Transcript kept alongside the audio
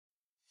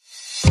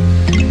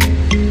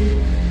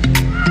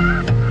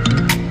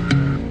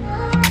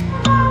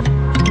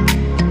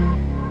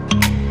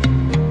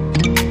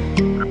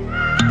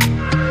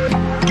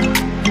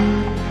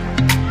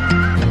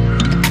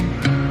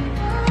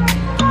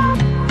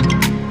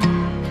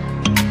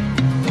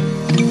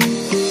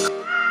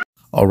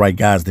All right,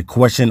 guys, the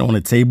question on the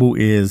table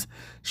is,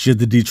 should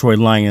the Detroit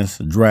Lions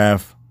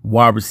draft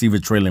wide receiver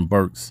Treylon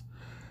Burks?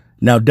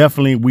 Now,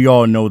 definitely, we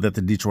all know that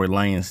the Detroit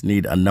Lions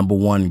need a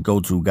 #1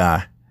 go-to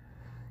guy.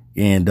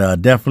 And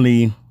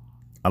definitely,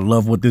 I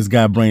love what this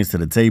guy brings to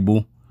the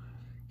table.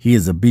 He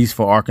is a beast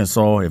for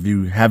Arkansas. If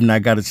you have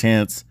not got a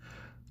chance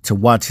to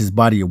watch his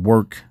body of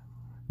work,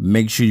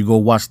 make sure you go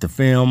watch the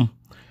film.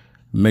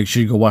 Make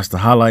sure you go watch the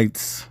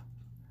highlights.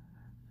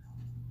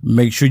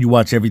 Make sure you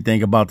watch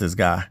everything about this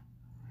guy.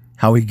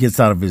 How he gets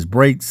out of his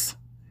breaks,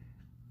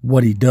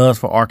 what he does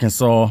for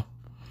Arkansas,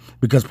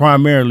 because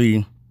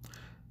primarily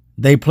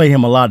they play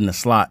him a lot in the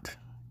slot,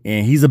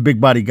 and he's a big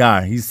body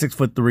guy. He's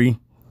 6'3",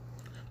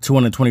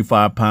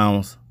 225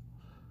 pounds,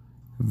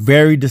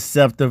 very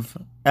deceptive,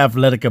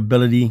 athletic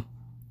ability,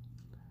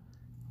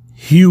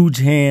 huge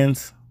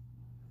hands.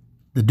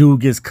 The dude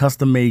gets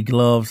custom-made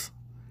gloves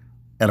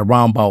at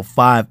around about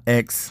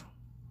 5X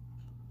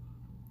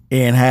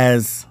and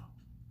has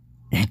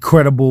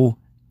incredible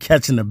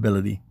catching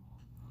ability.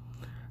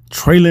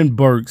 Treylon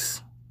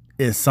Burks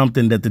is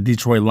something that the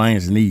Detroit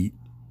Lions need.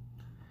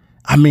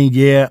 I mean,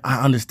 yeah,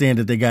 I understand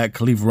that they got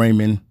Khalif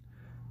Raymond.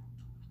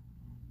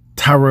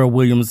 Tyrell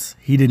Williams,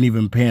 he didn't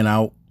even pan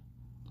out.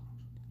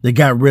 They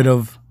got rid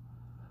of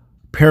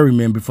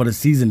Perryman before the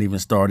season even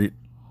started.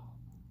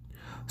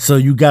 So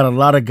you got a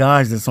lot of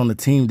guys that's on the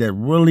team that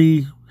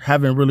really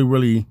haven't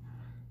really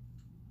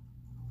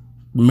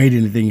made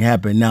anything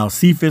happen. Now,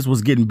 Cephas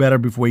was getting better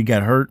before he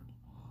got hurt.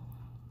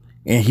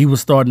 And he was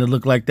starting to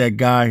look like that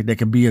guy that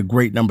could be a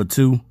great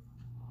 #2.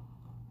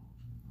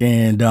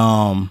 And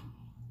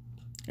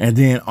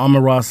then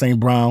Amon-Ra St.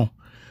 Brown,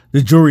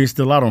 the jury is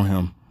still out on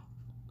him.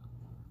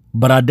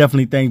 But I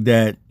definitely think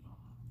that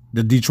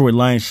the Detroit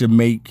Lions should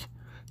make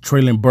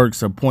Treylon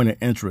Burks a point of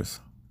interest.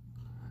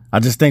 I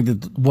just think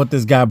that what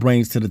this guy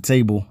brings to the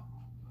table,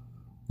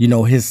 you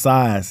know, his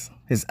size,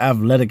 his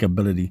athletic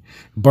ability.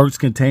 Burks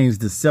contains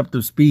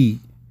deceptive speed.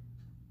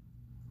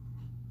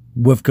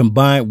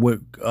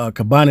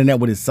 Combining that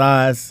with his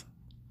size,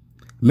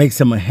 makes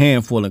him a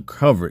handful in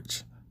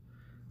coverage.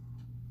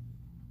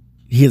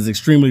 He is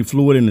extremely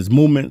fluid in his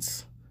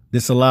movements.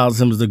 This allows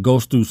him to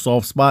go through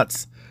soft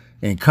spots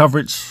in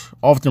coverage,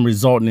 often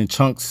resulting in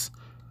chunks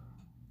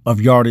of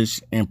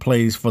yardage and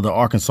plays for the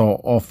Arkansas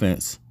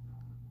offense.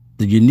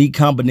 The unique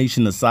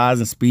combination of size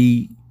and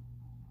speed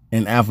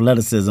and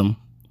athleticism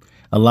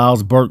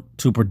allows Burke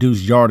to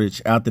produce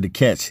yardage after the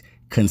catch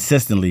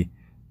consistently.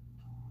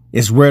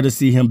 It's rare to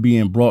see him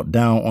being brought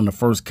down on the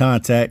first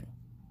contact.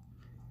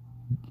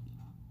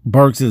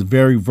 Burks is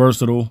very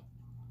versatile.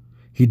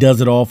 He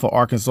does it all for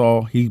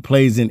Arkansas. He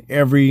plays in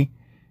every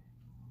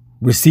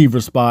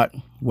receiver spot,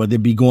 whether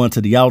it be going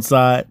to the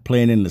outside,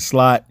 playing in the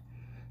slot,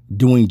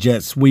 doing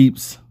jet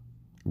sweeps,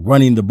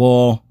 running the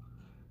ball,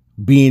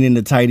 being in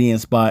the tight end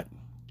spot.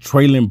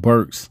 Treylon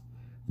Burks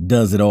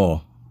does it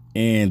all.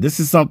 And this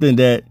is something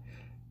that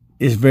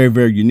is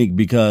very unique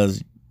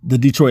because the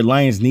Detroit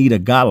Lions need a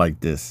guy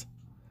like this.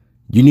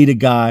 You need a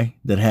guy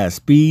that has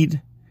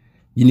speed.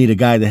 You need a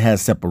guy that has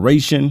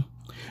separation.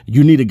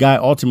 You need a guy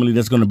ultimately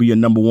that's going to be a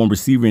 #1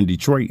 receiver in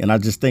Detroit. And I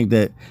just think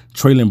that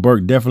Treylon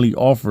Burks definitely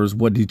offers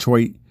what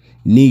Detroit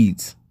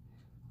needs.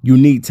 You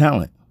need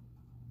talent.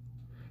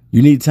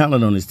 You need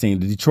talent on this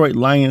team. The Detroit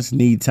Lions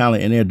need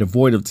talent, and they're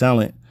devoid of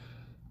talent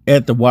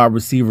at the wide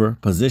receiver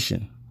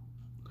position.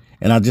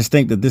 And I just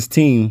think that this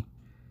team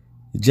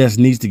just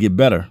needs to get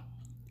better.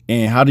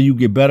 And how do you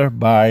get better?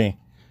 By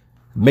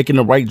making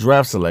the right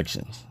draft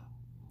selections.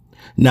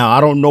 Now,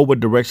 I don't know what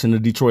direction the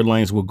Detroit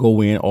Lions will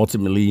go in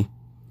ultimately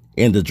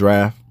in the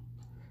draft,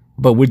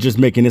 but we're just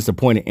making this a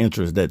point of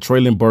interest that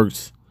Treylon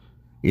Burks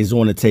is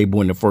on the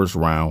table in the first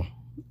round.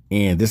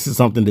 And this is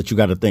something that you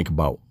got to think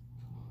about.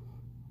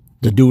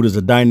 The dude is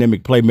a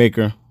dynamic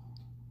playmaker,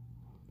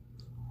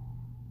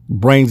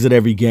 brings it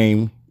every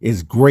game,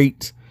 is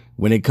great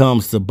when it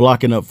comes to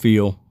blocking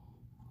upfield.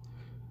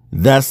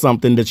 That's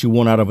something that you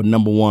want out of a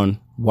 #1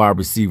 wide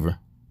receiver.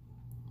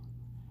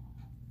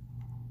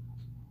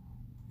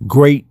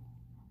 Great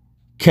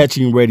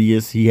catching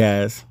radius he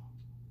has.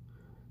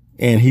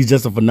 And he's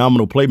just a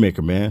phenomenal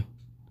playmaker, man.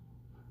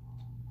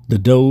 The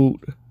dude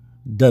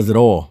does it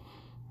all.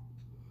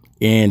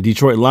 And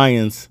Detroit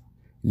Lions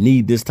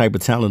need this type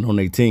of talent on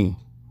their team.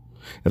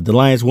 If the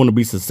Lions want to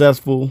be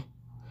successful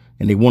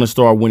and they want to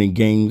start winning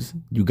games,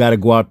 you got to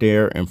go out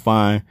there and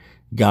find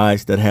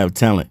guys that have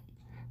talent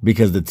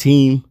because the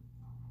team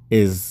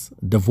is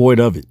devoid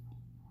of it.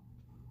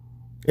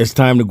 It's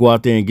time to go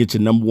out there and get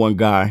your #1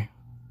 guy.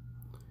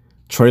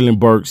 Treylon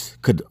Burks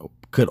could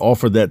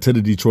offer that to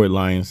the Detroit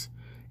Lions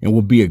and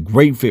would be a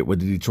great fit with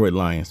the Detroit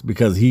Lions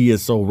because he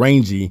is so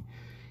rangy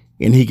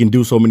and he can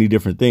do so many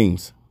different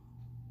things.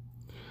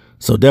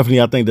 So definitely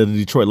I think that the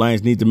Detroit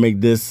Lions need to make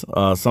this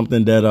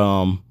something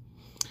that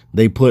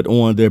they put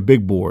on their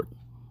big board.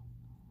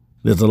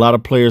 There's a lot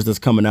of players that's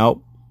coming out.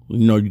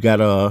 You know, you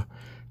got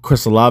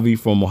Chris Olave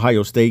from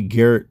Ohio State,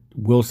 Garrett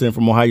Wilson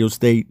from Ohio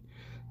State.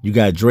 You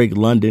got Drake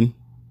London.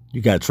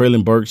 You got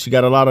Treylon Burks. You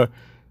got a lot of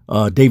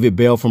David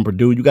Bell from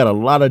Purdue. You got a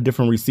lot of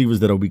different receivers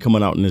that'll be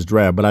coming out in this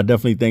draft, but I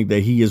definitely think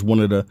that he is one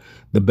of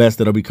the best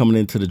that'll be coming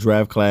into the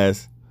draft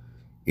class.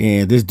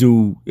 And this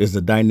dude is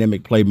a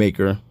dynamic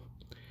playmaker.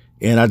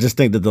 And I just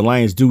think that the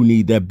Lions do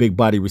need that big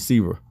body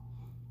receiver.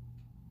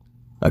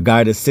 A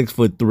guy that's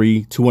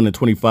 6'3",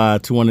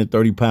 225,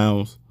 230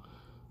 pounds,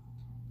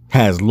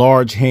 has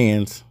large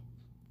hands,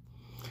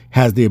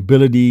 has the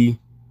ability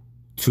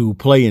to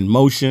play in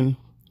motion,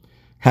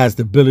 has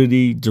the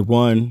ability to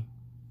run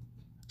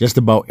just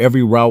about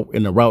every route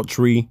in the route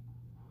tree.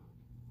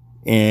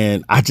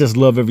 And I just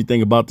love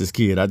everything about this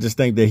kid. I just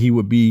think that he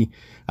would be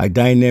a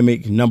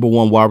dynamic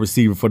 #1 wide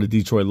receiver for the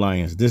Detroit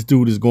Lions. This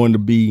dude is going to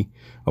be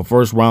a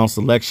first-round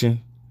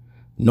selection,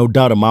 no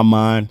doubt in my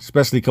mind,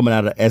 especially coming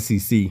out of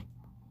SEC.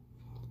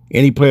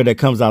 Any player that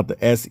comes out the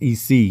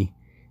SEC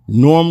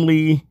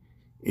normally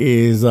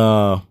is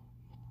a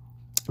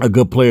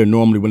good player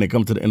normally when they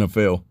come to the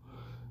NFL.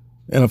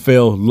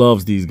 NFL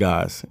loves these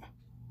guys.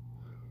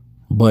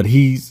 But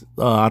he's,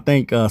 I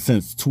think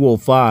since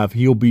 2005,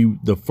 he'll be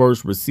the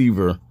first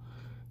receiver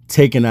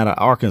taken out of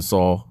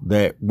Arkansas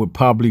that would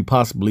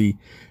possibly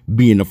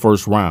be in the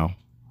first round.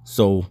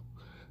 So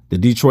the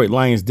Detroit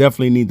Lions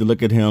definitely need to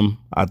look at him.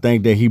 I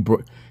think that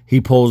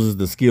he poses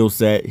the skill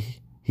set.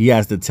 He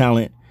has the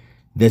talent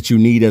that you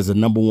need as a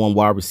 #1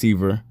 wide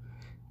receiver,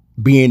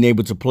 being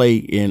able to play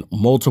in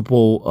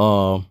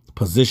multiple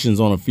positions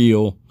on the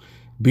field,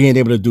 being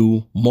able to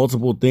do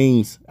multiple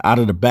things out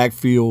of the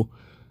backfield.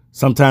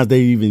 Sometimes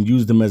they even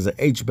use them as an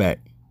H-back.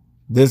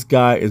 This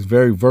guy is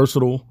very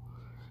versatile,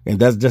 and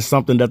that's just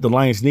something that the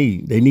Lions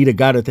need. They need a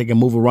guy that they can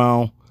move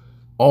around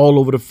all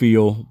over the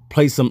field,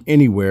 place him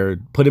anywhere,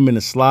 put him in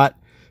the slot,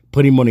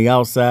 put him on the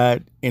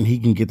outside, and he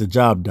can get the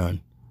job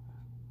done.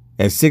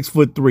 At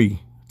 6'3",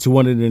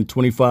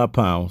 225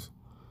 pounds,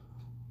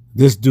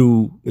 this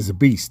dude is a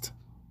beast.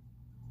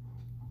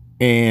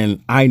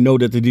 And I know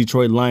that the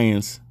Detroit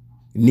Lions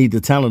need the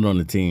talent on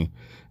the team.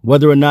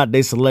 Whether or not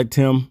they select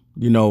him,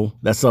 you know,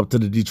 that's up to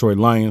the Detroit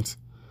Lions.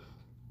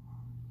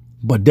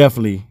 But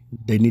definitely,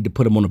 they need to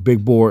put him on a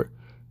big board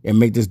and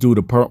make this dude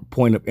a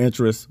point of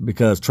interest,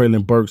 because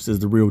Treylon Burks is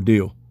the real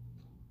deal.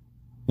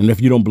 And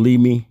if you don't believe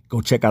me,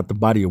 go check out the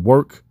body of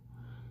work.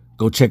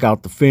 Go check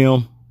out the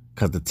film,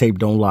 because the tape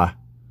don't lie.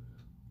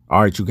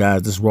 All right, you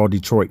guys, this is Raw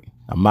Detroit.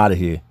 I'm out of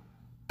here.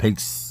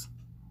 Peace.